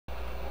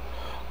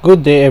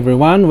Good day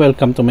everyone,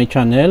 welcome to my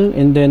channel.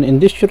 And then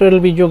in this tutorial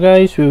video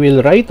guys, we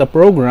will write a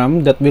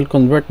program that will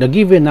convert the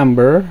given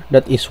number,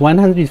 that is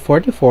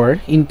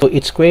 144, into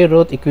its square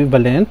root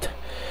equivalent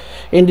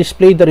and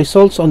display the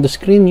results on the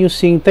screen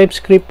using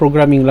TypeScript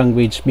programming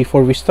language.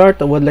 Before we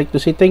start, I would like to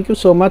say thank you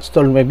so much to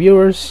all my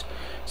viewers,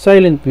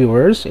 silent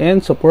viewers,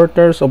 and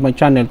supporters of my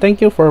channel.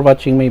 Thank you for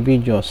watching my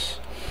videos.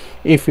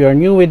 If you are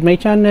new with my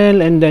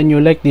channel and then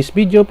you like this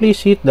video,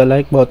 please hit the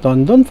like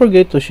button. Don't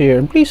forget to share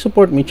and please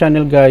support my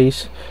channel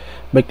guys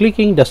by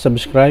clicking the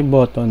subscribe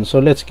button. So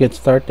let's get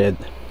started.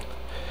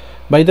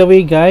 By the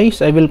way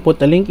guys, I will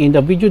put a link in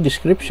the video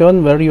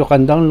description where you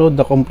can download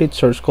the complete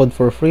source code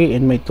for free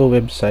in my two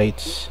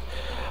websites.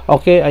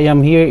 Okay, I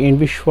am here in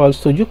Visual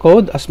Studio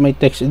Code as my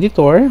text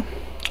editor.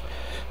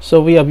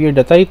 So we have here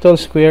the title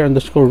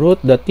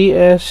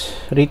square_root.ts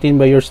written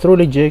by yours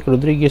truly, Jake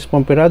Rodriguez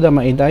Pomperada,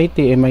 IT,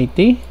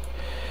 MIT.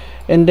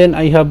 And then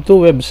I have two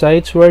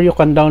websites where you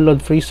can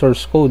download free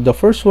source code. The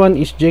first one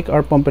is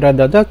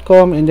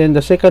jakerpomperada.com and then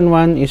the second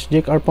one is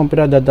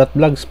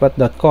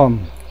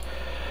jakerpomperada.blogspot.com.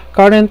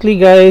 Currently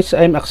guys,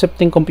 I'm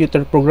accepting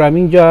computer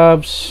programming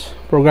jobs,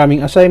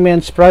 programming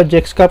assignments,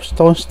 projects,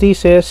 capstones,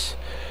 thesis,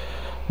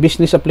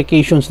 business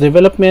applications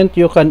development.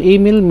 You can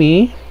email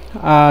me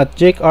at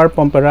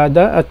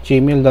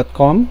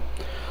jakerpomperada@gmail.com.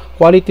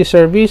 Quality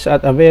service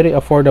at a very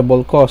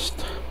affordable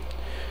cost.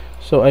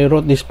 So I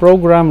wrote this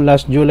program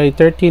last July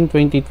 13,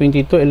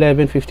 2022,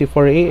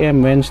 11:54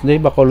 AM, Wednesday,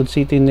 Bacolod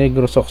City,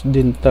 Negros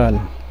Occidental.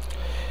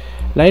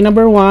 Line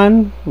number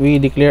 1, we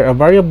declare a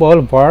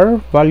variable var,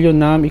 value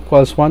num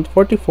equals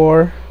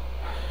 144.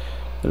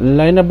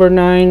 Line number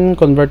 9,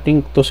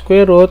 converting to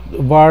square root,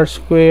 var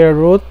square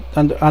root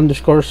and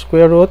underscore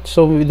square root.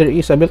 So there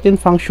is a built-in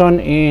function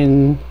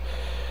in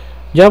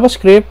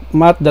JavaScript,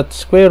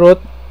 math.square root,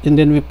 and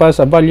then we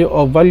pass a value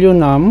of value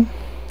num.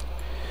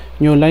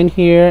 New line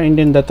here, and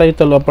then the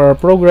title of our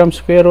program,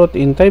 square root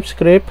in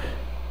TypeScript,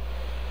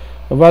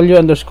 value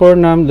underscore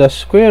num. The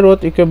square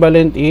root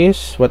equivalent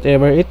is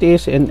whatever it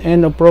is, and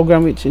end of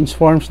program, which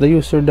informs the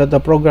user that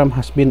the program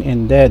has been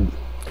ended.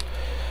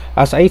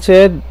 As I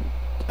said,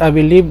 I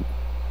will leave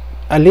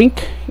a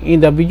link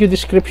in the video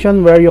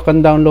description where you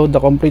can download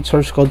the complete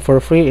source code for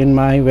free in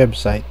my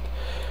website.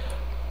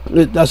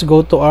 Let us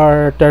go to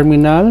our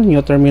terminal,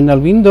 new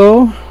terminal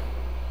window.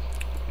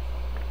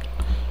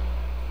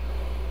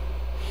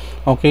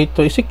 Okay,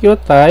 to execute,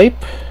 type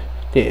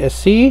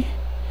tsc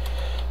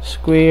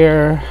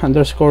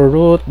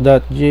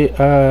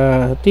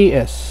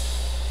square_root.ts.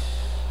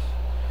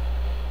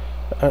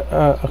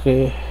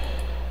 Okay,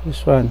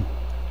 this one,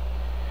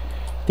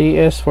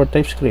 ts for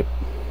TypeScript.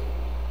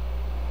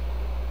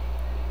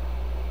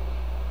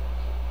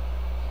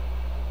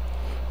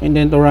 And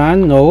then to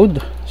run,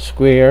 node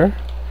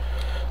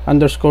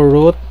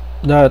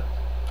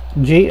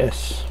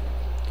square_root.js.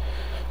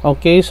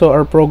 Okay, so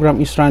our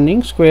program is running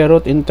square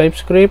root in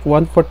TypeScript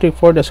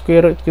 144. The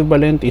square root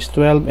equivalent is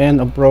 12. End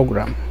of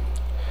program.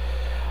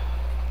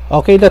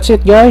 Okay, that's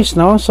it guys.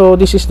 Now, so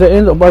this is the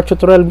end of our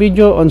tutorial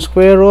video on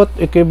square root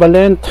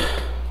equivalent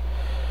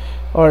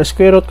or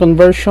square root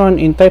conversion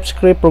in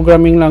TypeScript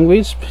programming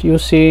language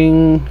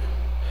using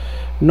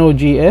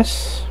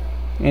Node.js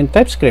and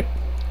TypeScript.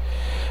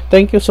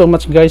 Thank you so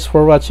much guys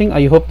for watching.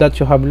 I hope that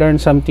you have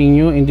learned something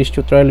new in this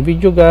tutorial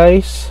video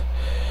guys.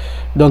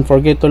 Don't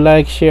forget to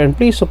like, share, and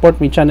please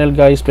support my channel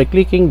guys by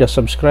clicking the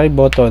subscribe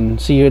button.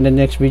 See you in the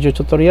next video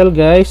tutorial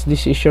guys.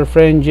 This is your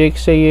friend Jake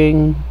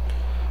saying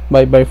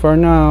bye bye for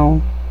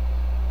now.